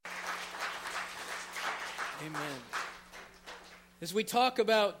Amen. As we talk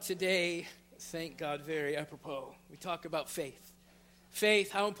about today, thank God, very apropos, we talk about faith.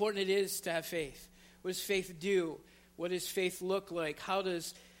 Faith, how important it is to have faith. What does faith do? What does faith look like? How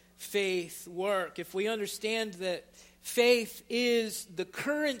does faith work? If we understand that faith is the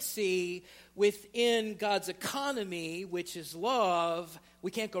currency within God's economy, which is love, we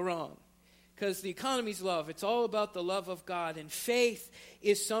can't go wrong. Because the economy is love. It's all about the love of God. And faith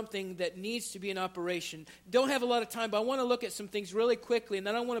is something that needs to be in operation. Don't have a lot of time, but I want to look at some things really quickly. And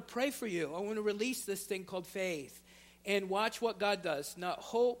then I want to pray for you. I want to release this thing called faith. And watch what God does. Not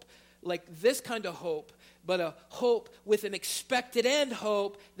hope like this kind of hope, but a hope with an expected end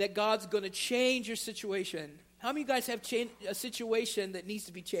hope that God's going to change your situation. How many of you guys have a situation that needs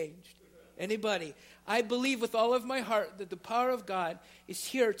to be changed? Anybody? I believe with all of my heart that the power of God is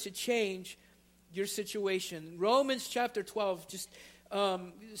here to change your situation. Romans chapter 12 just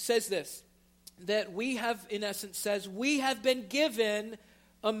says this, that we have, in essence, says we have been given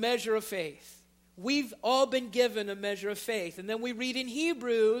a measure of faith. We've all been given a measure of faith. And then we read in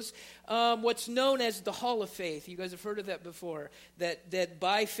Hebrews what's known as the Hall of Faith. You guys have heard of that before. That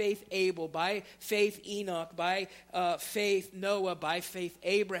by faith Abel, by faith Enoch, by faith Noah, by faith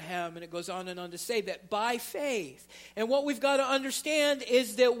Abraham. And it goes on and on to say that by faith. And what we've got to understand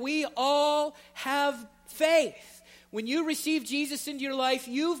is that we all have faith. When you receive Jesus into your life,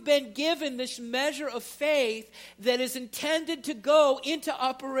 you've been given this measure of faith that is intended to go into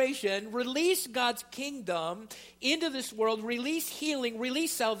operation, release God's kingdom into this world, release healing,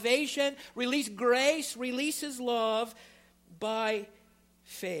 release salvation, release grace, release His love by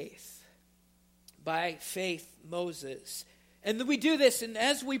faith. By faith, Moses. And then we do this, and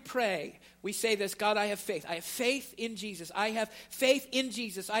as we pray, we say this, God, I have faith. I have faith in Jesus. I have faith in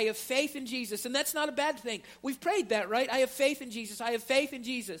Jesus. I have faith in Jesus. And that's not a bad thing. We've prayed that, right? I have faith in Jesus. I have faith in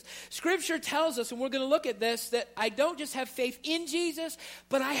Jesus. Scripture tells us, and we're going to look at this, that I don't just have faith in Jesus,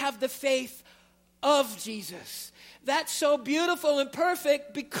 but I have the faith of Jesus. That's so beautiful and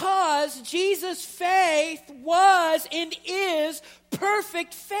perfect because Jesus' faith was and is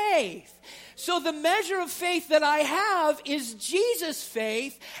perfect faith. So the measure of faith that I have is Jesus'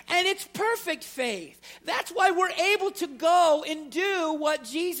 faith, and it's perfect faith. That's why we're able to go and do what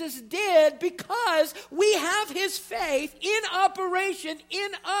Jesus did, because we have His faith in operation in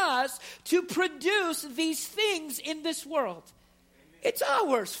us to produce these things in this world. It's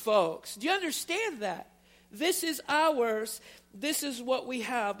ours, folks. Do you understand that? This is ours. This is what we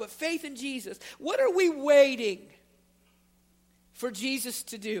have. But faith in Jesus. What are we waiting for Jesus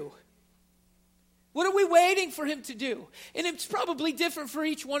to do? What are we waiting for Him to do? And it's probably different for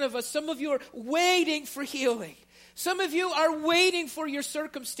each one of us. Some of you are waiting for healing. Some of you are waiting for your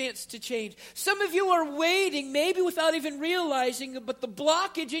circumstance to change. Some of you are waiting, maybe without even realizing it, but the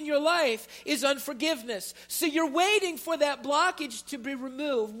blockage in your life is unforgiveness. So you're waiting for that blockage to be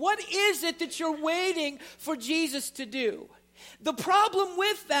removed. What is it that you're waiting for Jesus to do? The problem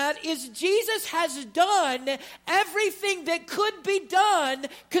with that is Jesus has done everything that could be done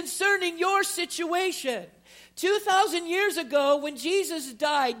concerning your situation. 2,000 years ago when Jesus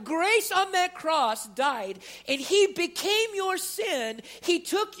died, grace on that cross died, and He became your sin. He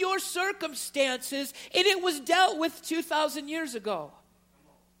took your circumstances, and it was dealt with 2,000 years ago.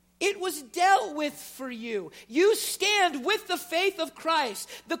 It was dealt with for you. You stand with the faith of Christ.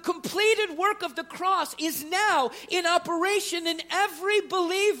 The completed work of the cross is now in operation in every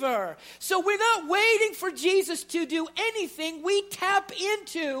believer. So we're not waiting for Jesus to do anything. We tap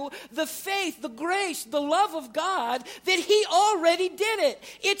into the faith, the grace, the love of God that He already did it.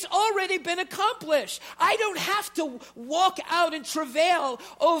 It's already been accomplished. I don't have to walk out and travail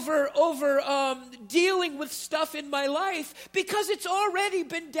over dealing with stuff in my life because it's already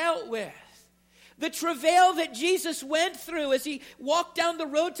been dealt with. The travail that Jesus went through as He walked down the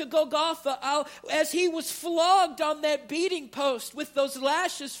road to Golgotha, as He was flogged on that beating post with those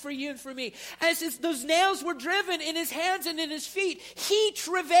lashes for you and for me, as those nails were driven in His hands and in His feet, He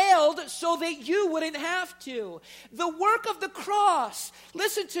travailed so that you wouldn't have to. The work of the cross,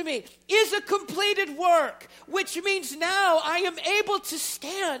 listen to me, is a completed work, which means now I am able to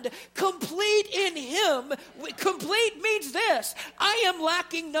stand complete in Him. Complete means this: I am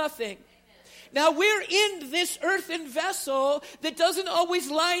lacking nothing. Now, we're in this earthen vessel that doesn't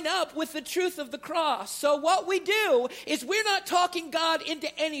always line up with the truth of the cross. So what we do is we're not talking God into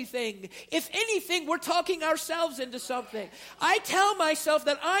anything. If anything, we're talking ourselves into something. I tell myself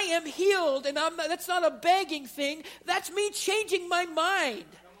that I am healed, and that's not a begging thing. That's me changing my mind.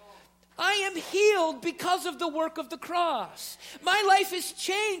 I am healed because of the work of the cross. My life is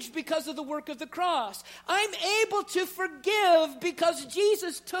changed because of the work of the cross. I'm able to forgive because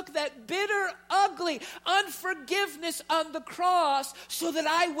Jesus took that bitter, ugly unforgiveness on the cross so that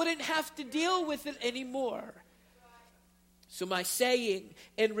I wouldn't have to deal with it anymore. So my saying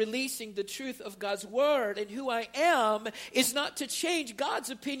and releasing the truth of God's word and who I am is not to change God's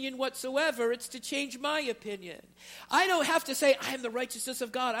opinion whatsoever. It's to change my opinion. I don't have to say, I am the righteousness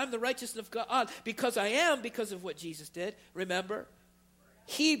of God. I'm the righteousness of God because I am, because of what Jesus did. Remember?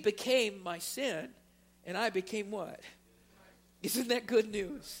 He became my sin, and I became what? Isn't that good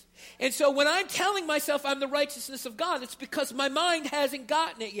news? And so when I'm telling myself I'm the righteousness of God, it's because my mind hasn't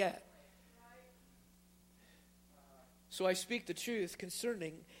gotten it yet. So I speak the truth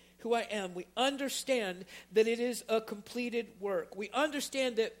concerning who I am. We understand that it is a completed work. We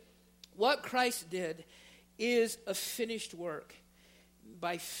understand that what Christ did is a finished work.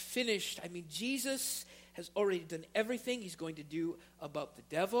 By finished, I mean Jesus has already done everything he's going to do about the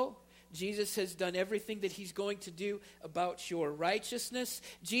devil. Jesus has done everything that he's going to do about your righteousness.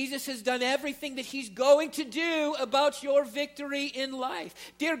 Jesus has done everything that he's going to do about your victory in life.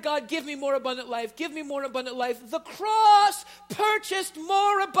 Dear God, give me more abundant life. Give me more abundant life. The cross purchased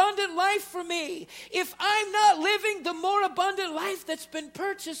more abundant life for me. If I'm not living the more abundant life that's been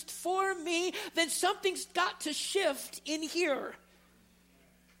purchased for me, then something's got to shift in here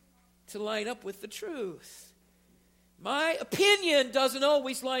to line up with the truth. My opinion doesn't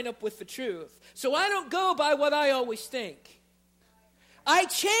always line up with the truth. So I don't go by what I always think. I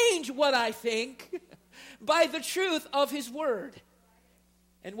change what I think by the truth of his word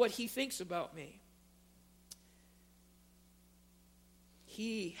and what he thinks about me.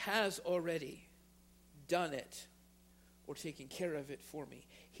 He has already done it or taken care of it for me.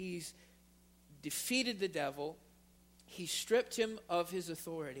 He's defeated the devil. He stripped him of his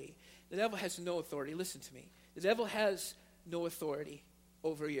authority. The devil has no authority. Listen to me. The devil has no authority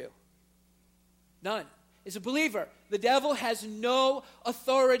over you. None. As a believer, the devil has no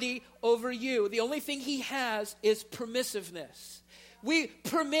authority over you. The only thing he has is permissiveness. We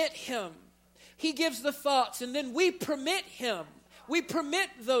permit him. He gives the thoughts, and then we permit him. We permit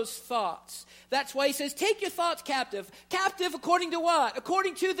those thoughts. That's why he says, take your thoughts captive. Captive according to what?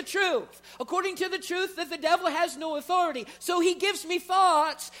 According to the truth. According to the truth that the devil has no authority. So he gives me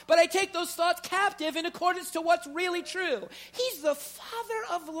thoughts, but I take those thoughts captive in accordance to what's really true. He's the father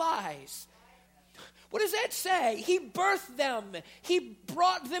of lies. What does that say? He birthed them. He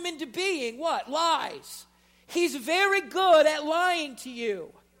brought them into being. What? Lies. He's very good at lying to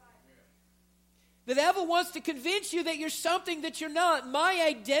you. The devil wants to convince you that you're something that you're not. My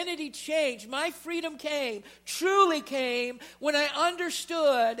identity changed. My freedom came, truly came, when I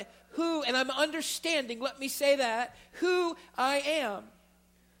understood who, and I'm understanding, let me say that, who I am.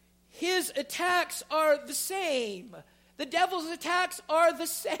 His attacks are the same. The devil's attacks are the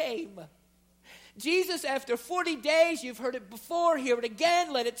same. Jesus, after 40 days, you've heard it before, hear it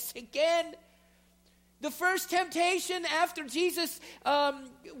again, let it sink in. The first temptation after Jesus,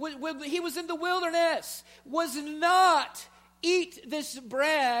 when he was in the wilderness, was not eat this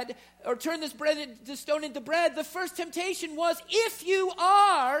bread or turn this stone into bread. The first temptation was, if you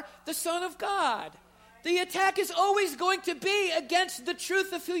are the Son of God. The attack is always going to be against the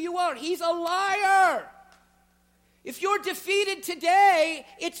truth of who you are. He's a liar. If you're defeated today,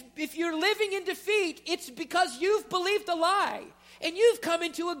 if you're living in defeat, it's because you've believed a lie. And you've come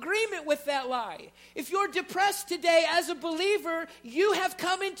into agreement with that lie. If you're depressed today as a believer, you have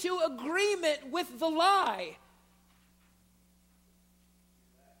come into agreement with the lie.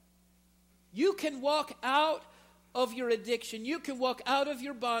 You can walk out of your addiction. You can walk out of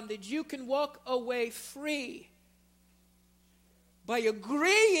your bondage. You can walk away free by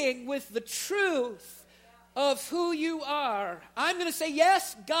agreeing with the truth of who you are. I'm going to say,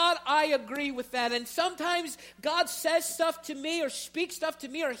 yes, God, I agree with that. And sometimes God says stuff to me or speaks stuff to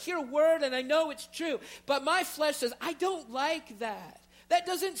me or I hear a word and I know it's true. But my flesh says, I don't like that. That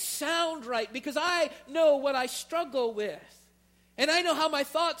doesn't sound right because I know what I struggle with. And I know how my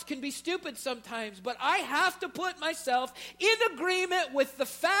thoughts can be stupid sometimes, but I have to put myself in agreement with the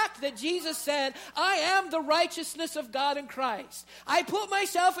fact that Jesus said, I am the righteousness of God in Christ. I put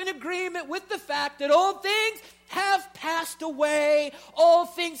myself in agreement with the fact that old things have passed away, all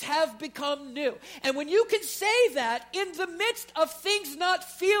things have become new. And when you can say that in the midst of things not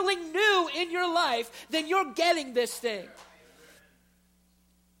feeling new in your life, then you're getting this thing.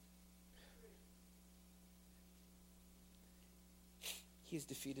 He's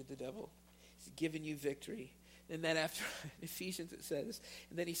defeated the devil. He's given you victory. And then after Ephesians it says,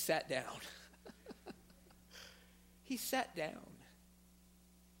 and then he sat down. He sat down.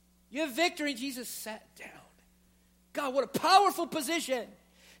 You have victory, and Jesus sat down. God, what a powerful position.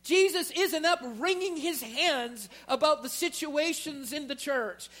 Jesus isn't up wringing his hands about the situations in the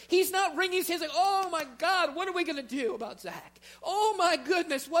church. He's not wringing his hands like, oh my God, what are we going to do about Zach? Oh my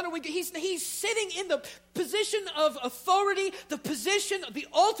goodness, what are we going to do? He's sitting in the position of authority, the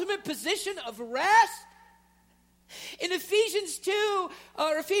ultimate position of rest. In Ephesians 2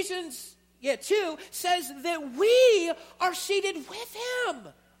 says that we are seated with him.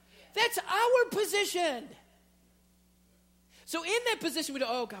 That's our position. So in that position, we go,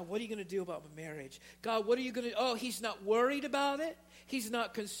 oh, God, what are you going to do about my marriage? God, what are you going to do? Oh, he's not worried about it. He's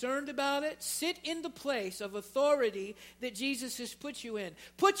not concerned about it. Sit in the place of authority that Jesus has put you in.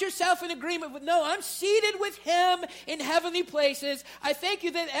 Put yourself in agreement with, no, I'm seated with him in heavenly places. I thank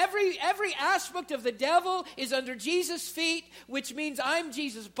you that every aspect of the devil is under Jesus' feet, which means I'm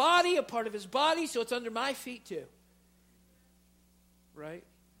Jesus' body, a part of his body, so it's under my feet too. Right?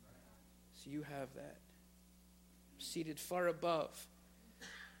 So you have that. Seated far above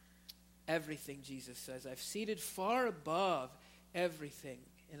everything, Jesus says. I've seated far above everything,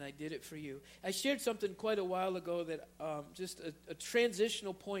 and I did it for you. I shared something quite a while ago that just a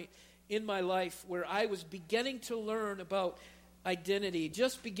transitional point in my life where I was beginning to learn about identity,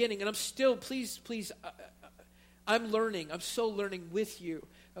 just beginning, and I'm still, please, I'm learning. I'm so learning with you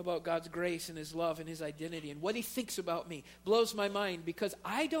about God's grace and his love and his identity and what he thinks about me. Blows my mind because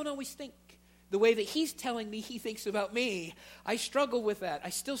I don't always think the way that he's telling me he thinks about me. I struggle with that. I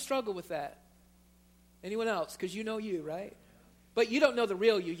still struggle with that. Anyone else? Because you know you, right? But you don't know the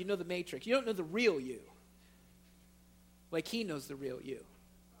real you. You know the matrix. You don't know the real you. Like he knows the real you.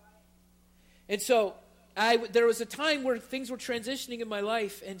 And so there was a time where things were transitioning in my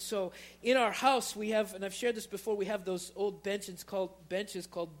life. And so in our house we have, and I've shared this before, we have those old benches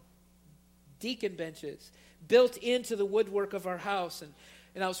called deacon benches built into the woodwork of our house.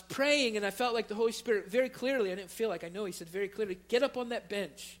 And I was praying, and I felt like the Holy Spirit very clearly, I didn't feel like, I know he said very clearly, get up on that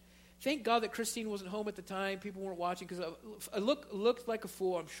bench. Thank God that Christine wasn't home at the time. People weren't watching because I looked like a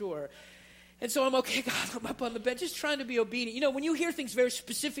fool, I'm sure. And so I'm okay, God, I'm up on the bench, just trying to be obedient. You know, when you hear things very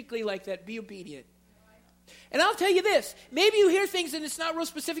specifically like that, be obedient. And I'll tell you this, maybe you hear things and it's not real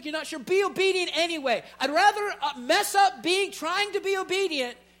specific, you're not sure, be obedient anyway. I'd rather mess up trying to be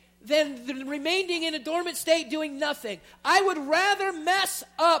obedient than remaining in a dormant state doing nothing. I would rather mess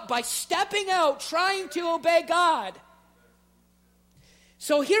up by stepping out trying to obey God.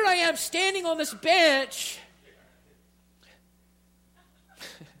 So here I am standing on this bench.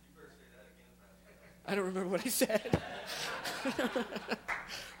 I don't remember what I said. What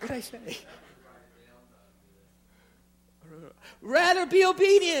did I say? Rather be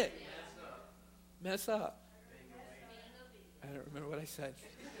obedient. Mess up. I don't remember what I said.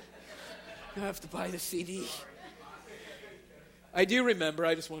 You have to buy the CD. I do remember.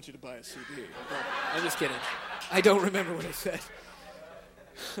 I just want you to buy a CD. I'm just kidding. I don't remember what I said.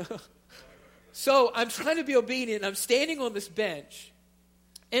 So I'm trying to be obedient. I'm standing on this bench.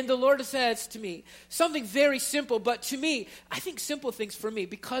 And the Lord says to me something very simple. But to me, I think simple things for me,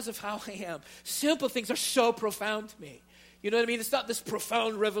 because of how I am, simple things are so profound to me. You know what I mean? It's not this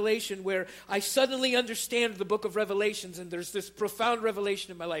profound revelation where I suddenly understand the book of Revelations and there's this profound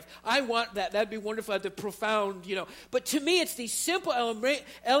revelation in my life. I want that. That'd be wonderful. The profound, But to me, it's these simple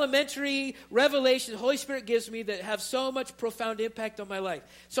elementary revelations the Holy Spirit gives me that have so much profound impact on my life.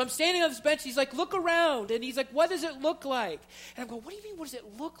 So I'm standing on this bench. He's like, look around. And he's like, what does it look like? And I'm going, what do you mean, what does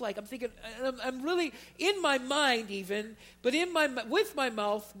it look like? I'm thinking, I'm really, in my mind even, but with my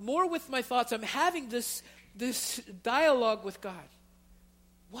mouth, more with my thoughts, I'm having this dialogue with God.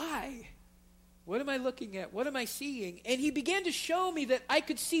 Why? What am I looking at? What am I seeing? And he began to show me that I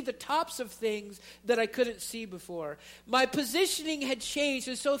could see the tops of things that I couldn't see before. My positioning had changed,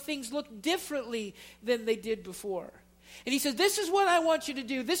 and so things looked differently than they did before. And he said, this is what I want you to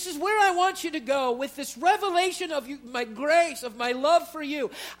do. This is where I want you to go with this revelation of my grace, of my love for you.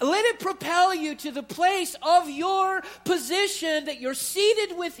 Let it propel you to the place of your position that you're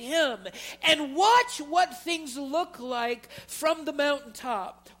seated with him. And watch what things look like from the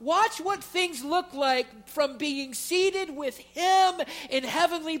mountaintop. Watch what things look like from being seated with him in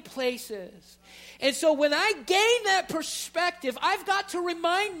heavenly places. And so when I gain that perspective, I've got to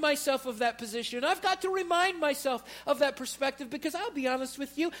remind myself of that position. I've got to remind myself of that perspective, because I'll be honest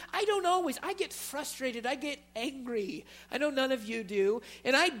with you, I get frustrated, I get angry. I know none of you do.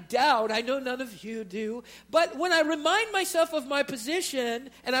 And I doubt, I know none of you do. But when I remind myself of my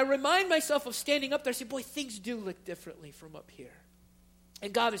position, and I remind myself of standing up there, I say, boy, things do look differently from up here.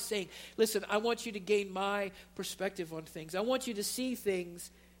 And God is saying, listen, I want you to gain my perspective on things. I want you to see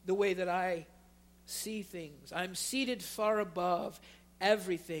things the way that I see things. I'm seated far above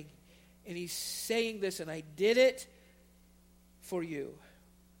everything And he's saying this, and I did it for you.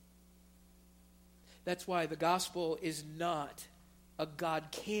 That's why the gospel is not a God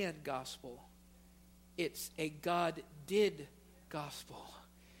can gospel. It's a God did gospel.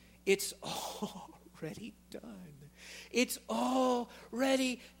 It's already done. It's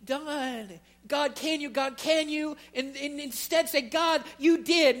already done. God, can you? God, can you? And instead say, God, you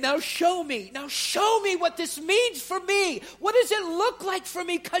did. Now show me. Now show me what this means for me. What does it look like for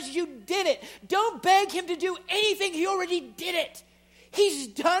me? Because you did it. Don't beg him to do anything. He already did it. He's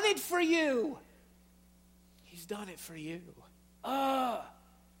done it for you. He's done it for you. God,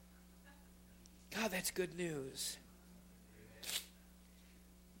 that's good news.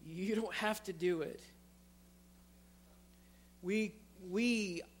 You don't have to do it. I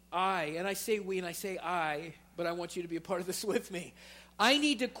say we and I say I, but I want you to be a part of this with me. I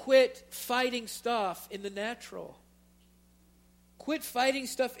need to quit fighting stuff in the natural. Quit fighting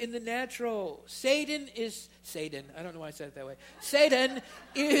stuff in the natural. Satan, I don't know why I said it that way. Satan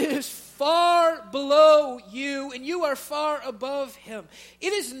is far below you, and you are far above him.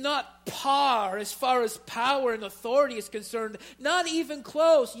 It is not par as far as power and authority is concerned. Not even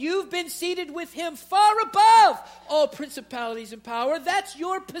close. You've been seated with him far above all principalities and power. That's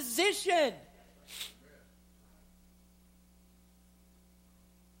your position.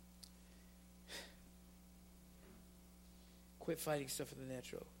 Quit fighting stuff in the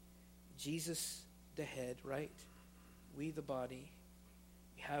natural. Jesus, the head, right? We, the body.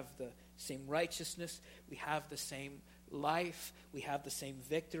 We have the same righteousness. We have the same life. We have the same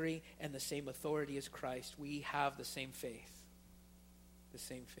victory and the same authority as Christ. We have the same faith. The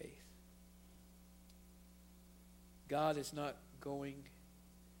same faith. God is not going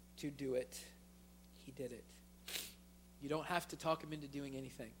to do it. He did it. You don't have to talk him into doing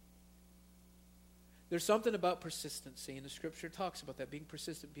anything. There's something about persistency, and the Scripture talks about that, being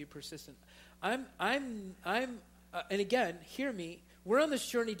persistent, be persistent. And again, hear me, we're on this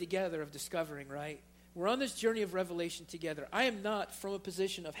journey together of discovering, right? We're on this journey of revelation together. I am not from a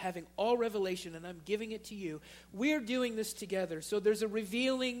position of having all revelation, and I'm giving it to you. We're doing this together. So there's a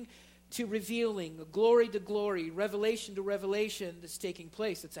revealing to revealing, a glory to glory, revelation to revelation that's taking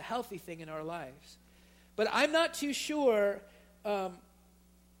place. It's a healthy thing in our lives. But I'm not too sure... I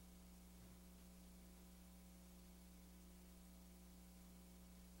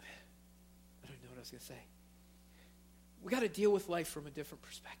was going to say. We got to deal with life from a different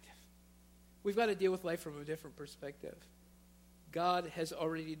perspective. We've got to deal with life from a different perspective. God has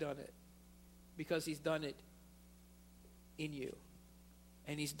already done it because he's done it in you.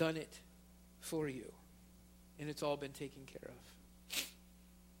 And he's done it for you. And it's all been taken care of.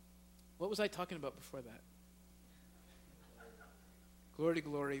 What was I talking about before that? Glory to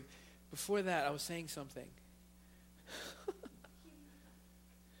glory. Before that, I was saying something.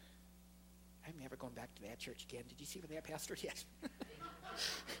 I'm never going back to that church again. Did you see what that pastor did?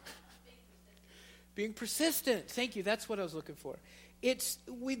 Being persistent. Thank you. That's what I was looking for.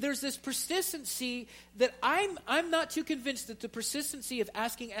 There's this persistency that I'm not too convinced that the persistency of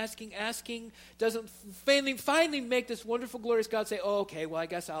asking doesn't finally make this wonderful, glorious God say, oh, okay, well, I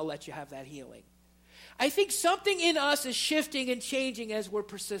guess I'll let you have that healing. I think something in us is shifting and changing as we're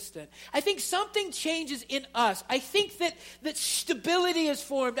persistent. I think something changes in us. I think that stability is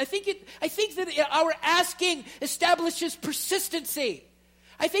formed. I think that our asking establishes persistency.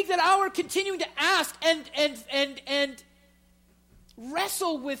 I think that our continuing to ask and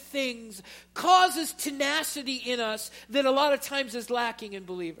wrestle with things causes tenacity in us that a lot of times is lacking in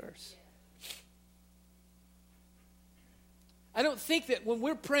believers. I don't think that when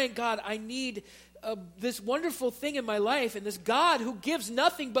we're praying, God, I need this wonderful thing in my life, and this God who gives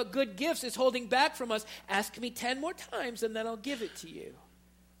nothing but good gifts is holding back from us. Ask me 10 more times, and then I'll give it to you.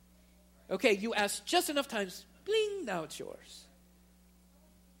 Okay, you asked just enough times. Bling, now it's yours.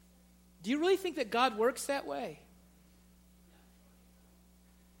 Do you really think that God works that way?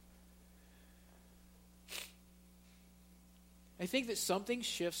 I think that something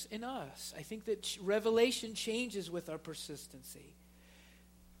shifts in us. I think that revelation changes with our persistency.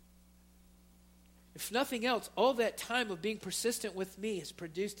 If nothing else, all that time of being persistent with me has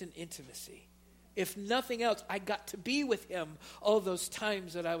produced an intimacy. If nothing else, I got to be with him all those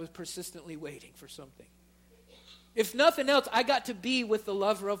times that I was persistently waiting for something. If nothing else, I got to be with the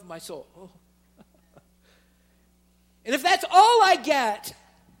lover of my soul. And if that's all I get,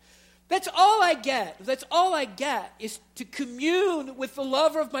 if that's all I get is to commune with the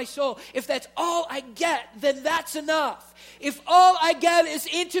lover of my soul, if that's all I get, then that's enough. If all I get is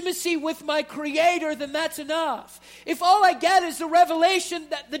intimacy with my Creator, then that's enough. If all I get is the revelation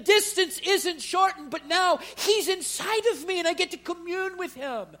that the distance isn't shortened, but now He's inside of me and I get to commune with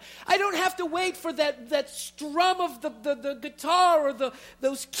Him. I don't have to wait for that strum of the guitar or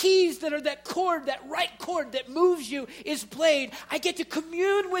those keys that are that chord, that right chord that moves you is played. I get to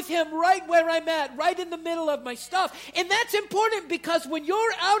commune with Him right where I'm at, right in the middle of my stuff. And that's important because when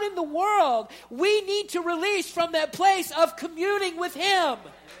you're out in the world, we need to release from that place of communing with Him.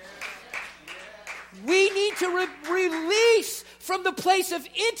 We need to release from the place of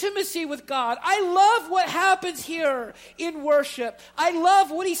intimacy with God. I love what happens here in worship. I love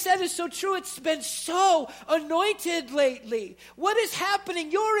what he said is so true. It's been so anointed lately. What is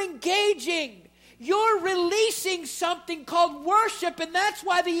happening? You're engaging. You're releasing something called worship, and that's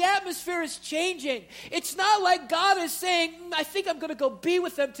why the atmosphere is changing. It's not like God is saying, I think I'm going to go be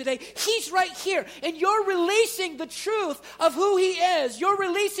with them today. He's right here, and you're releasing the truth of who He is. You're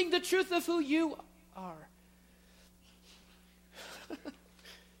releasing the truth of who you are.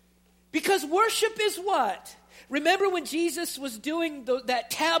 Because worship is what? Remember when Jesus was doing that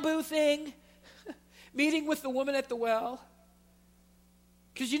taboo thing, meeting with the woman at the well?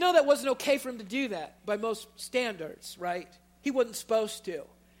 Because you know that wasn't okay for him to do that by most standards, right? He wasn't supposed to.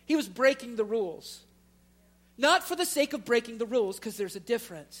 He was breaking the rules. Not for the sake of breaking the rules, because there's a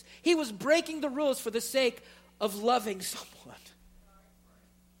difference. He was breaking the rules for the sake of loving someone.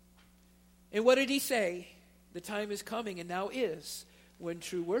 And what did he say? The time is coming, and now is, when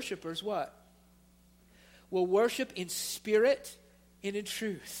true worshipers what? Will worship in spirit and in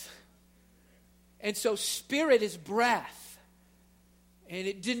truth. And so spirit is breath. And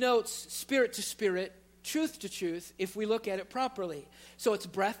it denotes spirit to spirit, truth to truth, if we look at it properly. So it's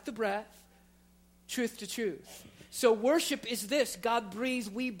breath to breath, truth to truth. So worship is this. God breathes,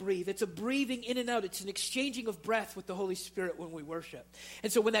 we breathe. It's a breathing in and out. It's an exchanging of breath with the Holy Spirit when we worship.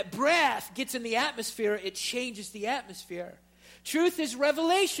 And so when that breath gets in the atmosphere, it changes the atmosphere. Truth is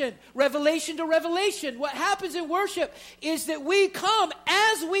revelation, revelation to revelation. What happens in worship is that we come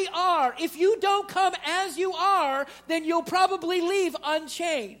as we are. If you don't come as you are, then you'll probably leave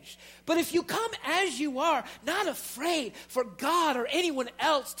unchanged. But if you come as you are, not afraid for God or anyone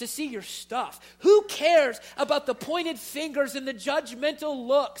else to see your stuff. Who cares about the pointed fingers and the judgmental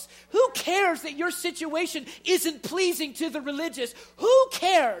looks? Who cares that your situation isn't pleasing to the religious? Who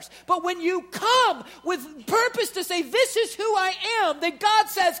cares? But when you come with purpose to say, this is who I am, then God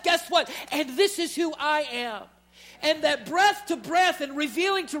says, guess what? And this is who I am. And that breath to breath and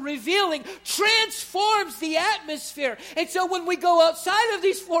revealing to revealing transforms the atmosphere. And so when we go outside of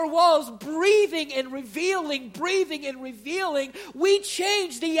these four walls, breathing and revealing, we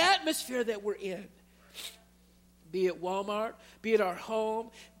change the atmosphere that we're in. Be it Walmart, be it our home,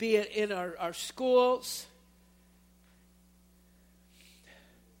 be it in our schools.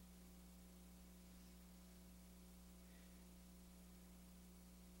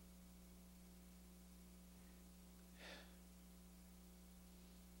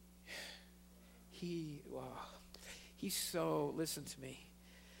 He's so, listen to me.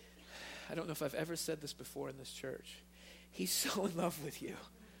 I don't know if I've ever said this before in this church. He's so in love with you.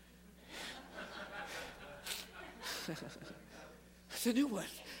 It's a new one.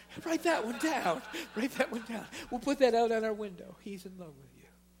 Write that one down. Write that one down. We'll put that out on our window. He's in love with you.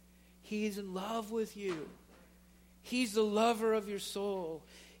 He's in love with you. He's the lover of your soul.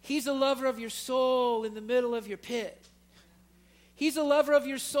 He's the lover of your soul in the middle of your pit. He's a lover of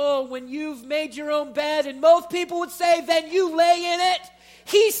your soul when you've made your own bed, and most people would say, then you lay in it.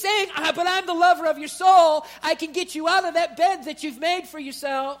 He's saying, but I'm the lover of your soul. I can get you out of that bed that you've made for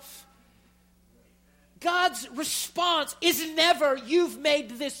yourself. God's response is never, you've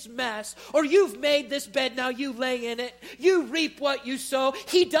made this mess, or you've made this bed, now you lay in it. You reap what you sow.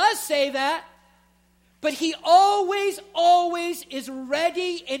 He does say that. But he always is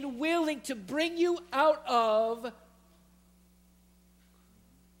ready and willing to bring you out of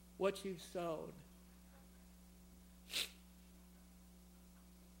what you've sown.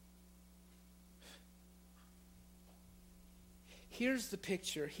 Here's the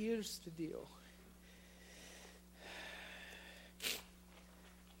picture. Here's the deal.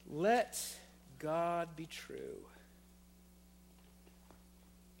 Let God be true,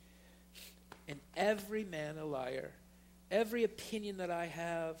 and every man a liar. Every opinion that I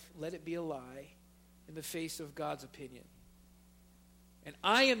have, let it be a lie in the face of God's opinion. And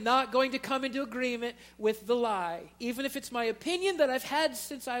I am not going to come into agreement with the lie, even if it's my opinion that I've had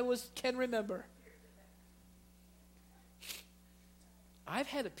since I can remember. I've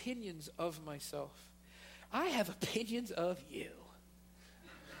had opinions of myself. I have opinions of you.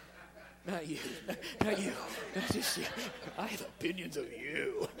 Not you. Not you. Not just you. I have opinions of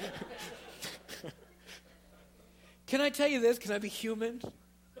you. Can I tell you this? Can I be human?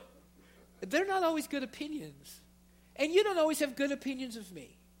 They're not always good opinions. And you don't always have good opinions of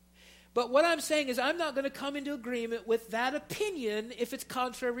me. But what I'm saying is I'm not going to come into agreement with that opinion if it's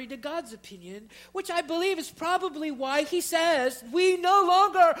contrary to God's opinion, which I believe is probably why he says we no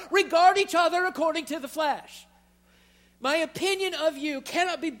longer regard each other according to the flesh. My opinion of you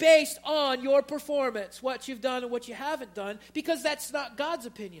cannot be based on your performance, what you've done and what you haven't done, because that's not God's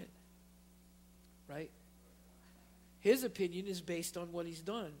opinion. Right? His opinion is based on what he's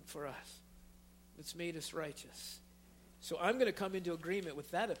done for us. It's made us righteous. So I'm going to come into agreement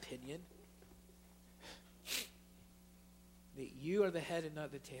with that opinion. That you are the head and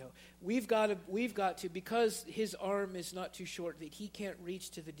not the tail. We've got to, because his arm is not too short, that he can't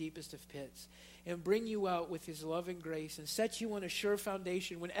reach to the deepest of pits, and bring you out with his loving grace and set you on a sure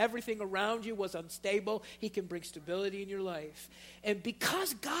foundation when everything around you was unstable. He can bring stability in your life. And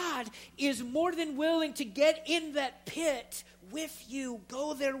because God is more than willing to get in that pit with you,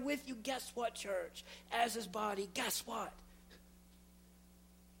 go there with you, guess what, church? As his body, guess what?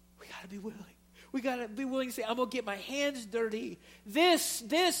 We got to be willing. We got to be willing to say, I'm going to get my hands dirty.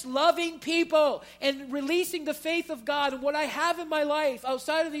 This loving people and releasing the faith of God and what I have in my life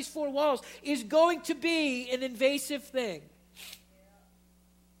outside of these four walls is going to be an invasive thing.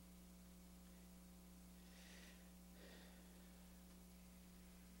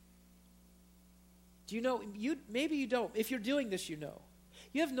 Do you know, maybe you don't. If you're doing this, you know.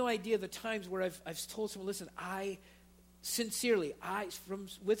 You have no idea the times where I've told someone, listen,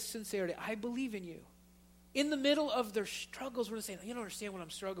 with sincerity, I believe in you. In the middle of their struggles, we're saying, you don't understand what I'm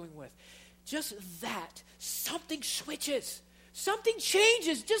struggling with. Just that, something switches. Something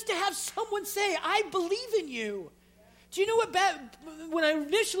changes just to have someone say, I believe in you. Do you know what, when I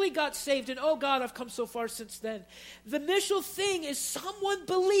initially got saved, and oh God, I've come so far since then, the initial thing is someone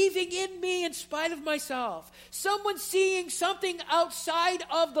believing in me in spite of myself. Someone seeing something outside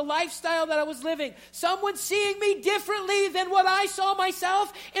of the lifestyle that I was living. Someone seeing me differently than what I saw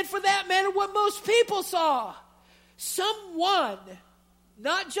myself, and for that matter, what most people saw. Someone,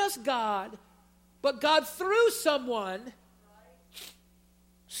 not just God, but God through someone,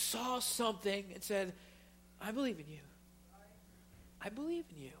 saw something and said, I believe in you. I believe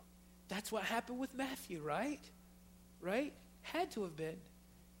in you. That's what happened with Matthew, right? Right? Had to have been.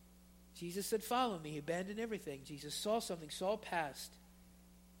 Jesus said, follow me. He abandoned everything. Jesus saw something, saw past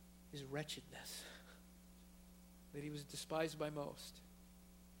his wretchedness, that he was despised by most.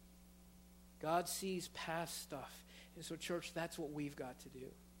 God sees past stuff. And so, church, that's what we've got to do.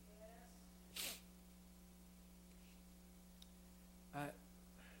 Be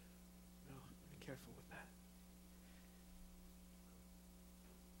careful with that.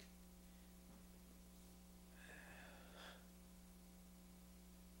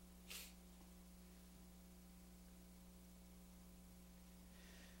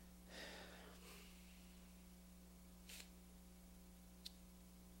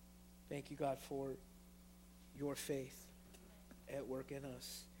 Thank you, God, for your faith at work in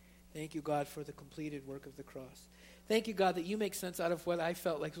us. Thank you, God, for the completed work of the cross. Thank you, God, that you make sense out of what I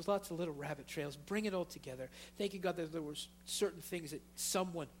felt like was lots of little rabbit trails. Bring it all together. Thank you, God, that there were certain things that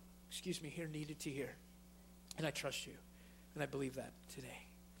someone, here needed to hear. And I trust you, and I believe that today.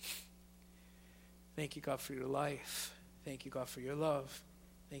 Thank you, God, for your life. Thank you, God, for your love.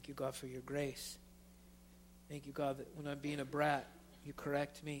 Thank you, God, for your grace. Thank you, God, that when I'm being a brat, you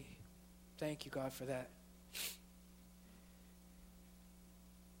correct me. Thank you, God, for that.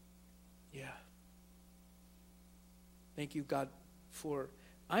 Yeah. Thank you, God,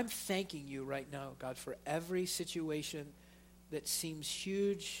 I'm thanking you right now, God, for every situation that seems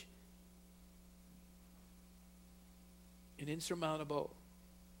huge and insurmountable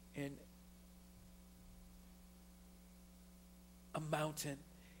and a mountain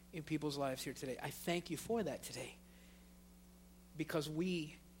in people's lives here today. I thank you for that today, because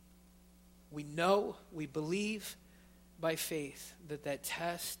we know, we believe by faith that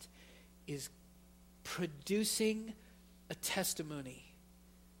test is producing a testimony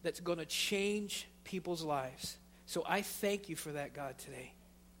that's going to change people's lives. So I thank you for that, God, today.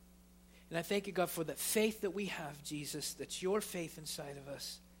 And I thank you, God, for the faith that we have, Jesus, that's your faith inside of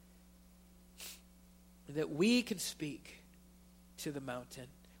us, that we can speak to the mountain.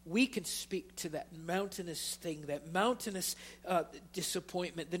 We can speak to that mountainous thing, that mountainous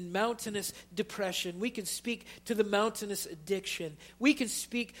disappointment, the mountainous depression. We can speak to the mountainous addiction. We can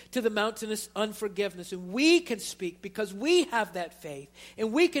speak to the mountainous unforgiveness. And we can speak because we have that faith.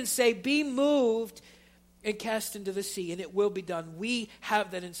 And we can say, be moved and cast into the sea, and it will be done. We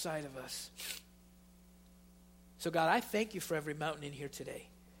have that inside of us. So God, I thank you for every mountain in here today.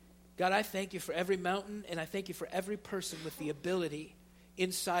 God, I thank you for every mountain, and I thank you for every person with the ability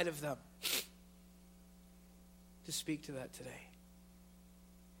inside of them to speak to that today.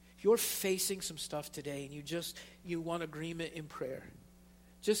 If you're facing some stuff today and you want agreement in prayer,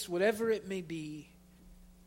 just whatever it may be,